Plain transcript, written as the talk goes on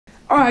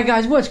Alright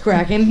guys, what's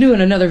cracking?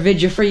 Doing another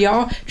video for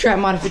y'all. Trap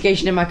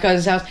modification in my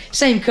cousin's house.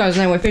 Same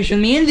cousin that went fishing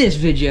with me in this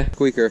video.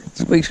 Squeaker.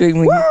 Squeak, squeak,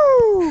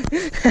 woo!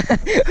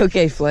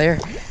 Okay, Flair.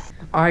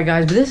 Alright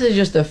guys, but this is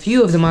just a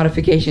few of the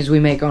modifications we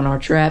make on our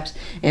traps.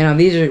 And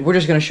we're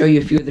just going to show you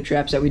a few of the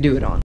traps that we do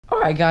it on.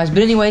 Alright guys,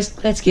 but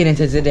anyways, let's get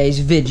into today's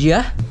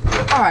video.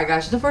 Alright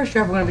guys, so the first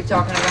trap we're going to be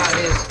talking about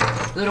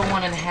is little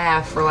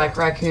 1.5 for like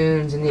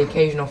raccoons and the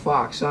occasional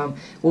fox. Well,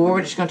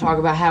 we're just going to talk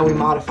about how we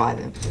modify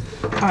them.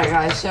 Alright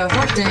guys, so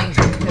first thing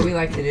that we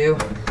like to do,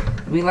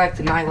 we like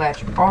to night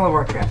latch all of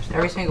our traps,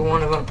 every single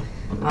one of them,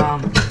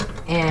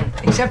 and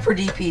except for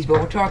DPs, but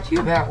we'll talk to you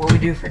about what we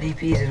do for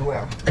DPs as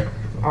well.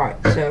 Alright,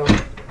 so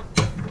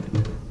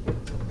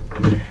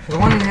for the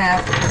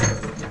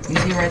 1.5, you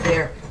see right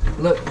there,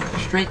 look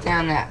straight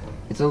down that.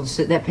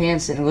 That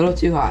pan's sitting a little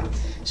too high.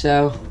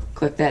 So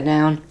click that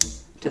down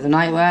to the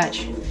night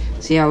latch.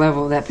 See how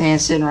level that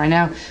pan's sitting right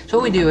now? So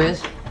what we do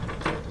is,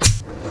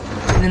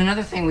 and then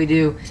another thing we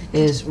do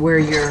is where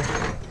your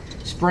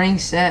spring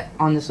set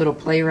on this little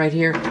plate right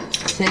here,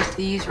 take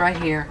these right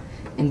here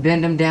and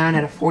bend them down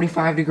at a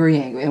 45-degree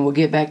angle, and we'll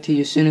get back to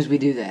you as soon as we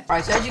do that.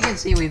 Alright, so as you can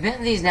see, we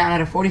bent these down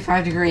at a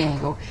 45-degree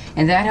angle,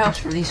 and that helps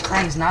for these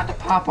springs not to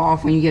pop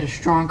off when you get a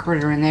strong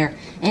critter in there,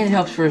 and it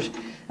helps for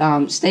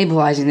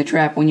stabilizing the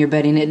trap when you're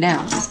bedding it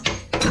down.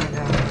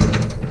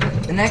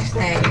 And, the next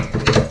thing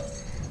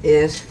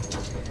is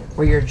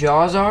where your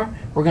jaws are.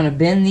 We're going to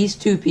bend these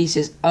two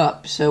pieces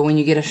up, so when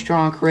you get a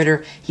strong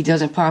critter, he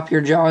doesn't pop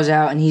your jaws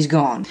out and he's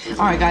gone.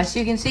 Alright guys, so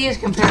you can see his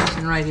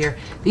comparison right here.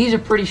 These are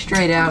pretty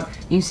straight out.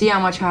 You can see how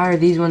much higher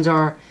these ones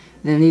are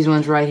than these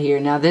ones right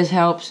here. Now this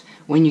helps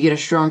when you get a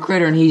strong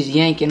critter and he's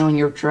yanking on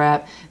your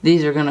trap.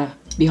 These are going to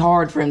be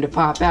hard for him to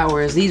pop out,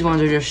 whereas these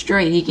ones are just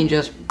straight. He can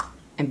just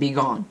and be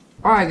gone.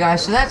 Alright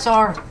guys, so that's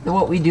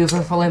what we do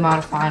for fully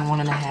modifying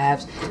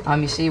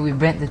 1.5s. You see we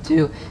bent the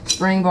two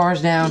spring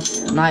bars down,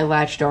 night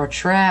latched our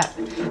trap,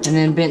 and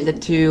then bent the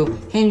two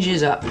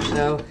hinges up.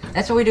 So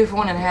that's what we do for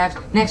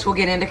 1.5s. Next we'll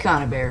get into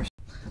Conibears.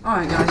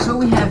 Alright guys, so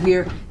what we have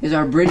here is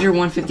our Bridger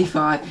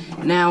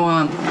 155.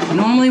 Now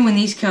normally when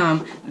these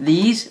come,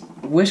 these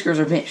whiskers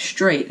are bent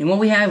straight. And what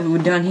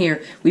we've done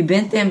here, we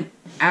bent them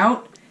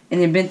out and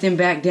then bent them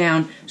back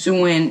down,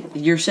 so when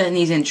you're setting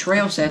these in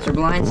trail sets or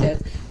blind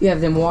sets, you have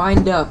them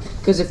wind up,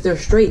 because if they're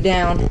straight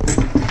down,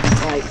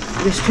 like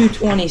this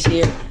 220s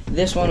here,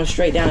 this one is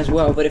straight down as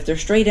well, but if they're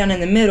straight down in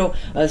the middle,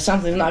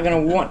 something's not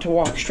going to want to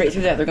walk straight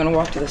through that, they're going to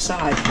walk to the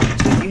side.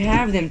 So if you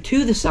have them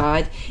to the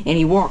side, and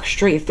he walks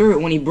straight through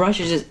it, when he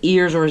brushes his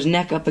ears or his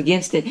neck up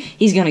against it,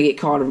 he's going to get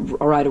caught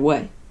right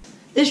away.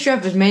 This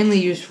trap is mainly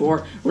used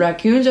for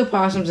raccoons,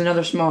 opossums, and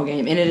other small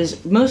game, and it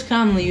is most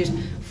commonly used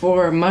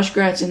for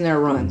muskrats in their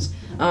runs,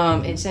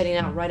 and setting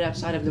out right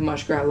outside of the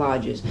muskrat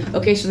lodges.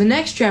 Okay, so the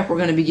next trap we're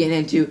going to be getting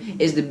into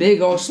is the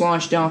big old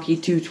Slaunch Donkey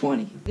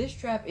 220. This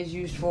trap is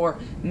used for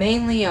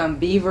mainly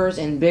beavers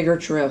and bigger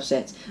trail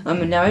sets.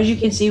 And now as you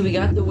can see, we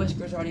got the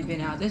whiskers already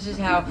bent out. This is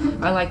how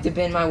I like to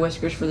bend my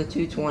whiskers for the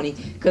 220,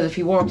 because if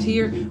he walks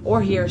here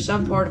or here,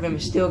 some part of him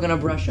is still going to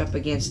brush up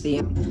against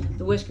the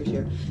whiskers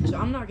here. So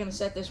I'm not going to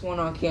set this one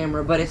on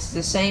camera, but it's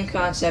the same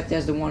concept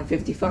as the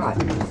 155.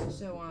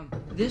 So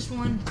this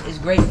one is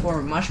great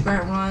for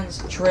muskrat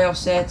runs, trail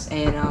sets,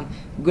 and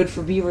good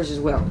for beavers as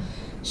well.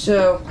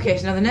 So, okay,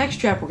 so now the next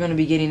trap we're going to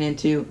be getting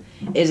into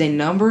is a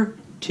number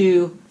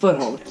 2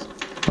 foothold.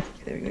 Okay,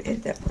 there we go,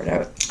 edit that part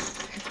out.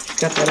 Just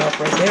cut that off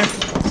right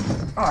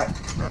there.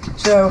 Alright,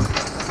 so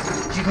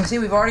as you can see,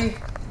 we've already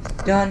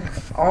done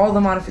all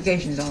the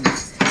modifications on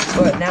this.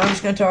 But now we're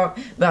just going to talk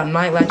about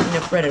night latching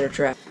a predator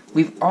trap.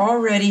 We've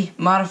already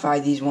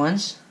modified these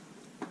ones.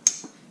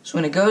 So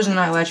when it goes in the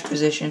night latch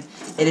position,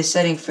 it is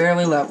setting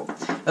fairly level.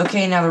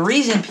 Okay, now the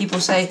reason people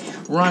say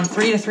run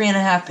 3 to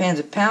 3.5 pans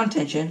of pound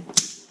tension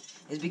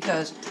is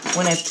because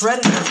when a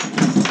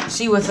predator,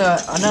 see with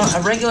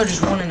a regular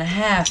just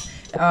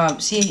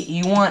 1.5, see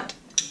you want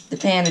the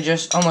pan to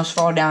just almost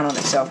fall down on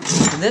itself.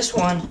 So this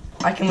one,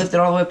 I can lift it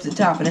all the way up to the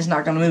top and it's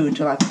not going to move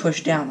until I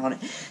push down on it.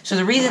 So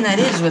the reason that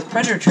is with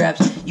predator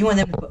traps, you want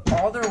them to put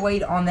all their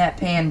weight on that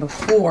pan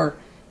before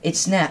it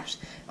snaps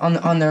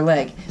on their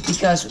leg,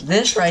 because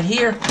this right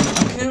here,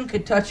 a coon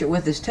could touch it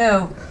with his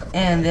toe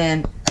and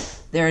then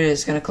there it is,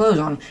 it's going to close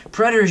on them.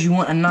 Predators, you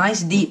want a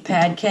nice deep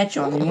pad catch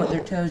on them. You want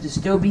their toes to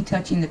still be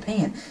touching the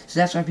pan. So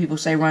that's why people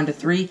say run to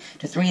 3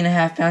 to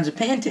 3.5 pounds of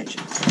pan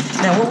tension.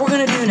 Now what we're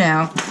going to do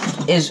now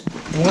is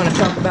we're going to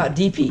talk about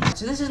DP.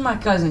 So this is my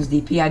cousin's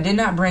DP. I did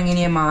not bring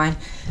any of mine.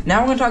 Now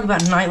we're going to talk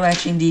about night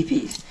latching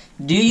DPs.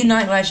 Do you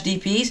night latch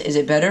DPs? Is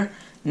it better?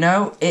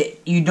 No,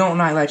 you don't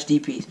night latch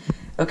DPs.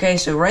 Okay,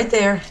 so right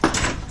there,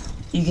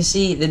 you can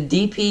see the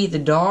DP, the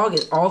dog,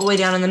 is all the way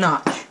down in the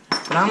notch.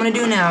 What I'm going to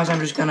do now is I'm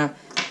just going to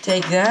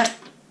take that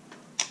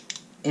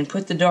and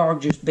put the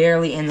dog just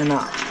barely in the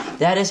notch.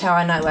 That is how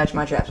I night latch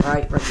my traps,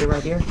 right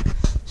here.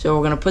 So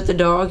we're going to put the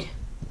dog,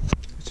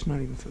 it's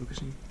not even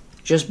focusing,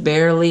 just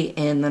barely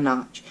in the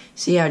notch.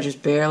 See how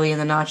just barely in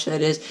the notch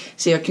that is?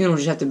 See, a coon will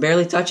just have to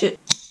barely touch it,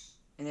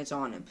 and it's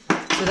on him.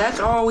 So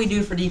that's all we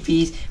do for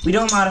DPs. We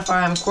don't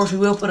modify them. Of course, we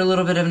will put a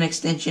little bit of an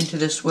extension to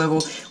this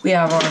swivel. We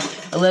have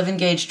 11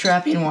 gauge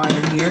trapping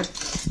wire here.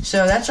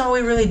 So that's all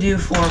we really do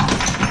for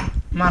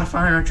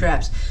modifying our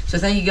traps. So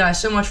thank you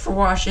guys so much for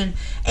watching,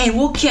 and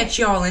we'll catch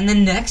y'all in the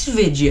next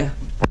video.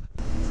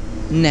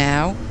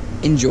 Now,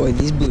 enjoy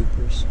these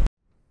bloopers.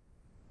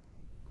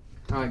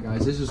 Alright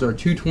guys, this is our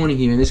 220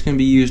 here, and this can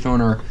be used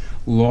on our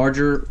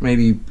larger,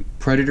 maybe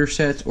predator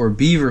sets or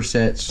beaver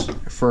sets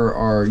for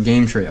our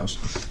game trails.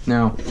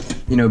 Now,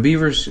 you know,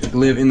 beavers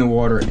live in the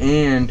water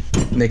and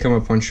they come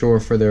up on shore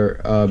for their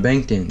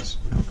banked ins.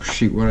 Oh,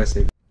 shoot, what did I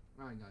say?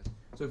 Alright guys,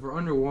 so for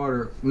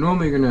underwater,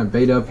 normally you're going to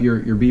bait up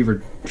your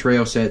beaver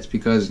trail sets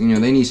because, you know,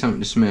 they need something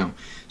to smell.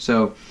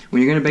 So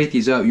when you're going to bait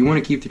these up, you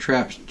want to keep the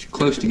traps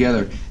close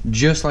together,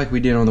 just like we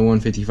did on the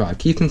 155.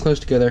 Keep them close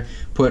together,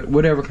 put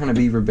whatever kind of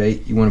beaver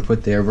bait you want to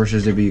put there,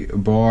 versus there be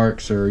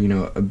barks or, you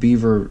know, a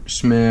beaver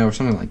smell or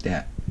something like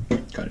that.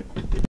 Got it.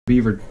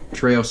 Beaver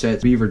trail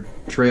sets, beaver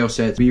trail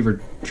sets, beaver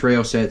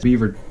trail sets,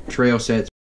 beaver trail sets.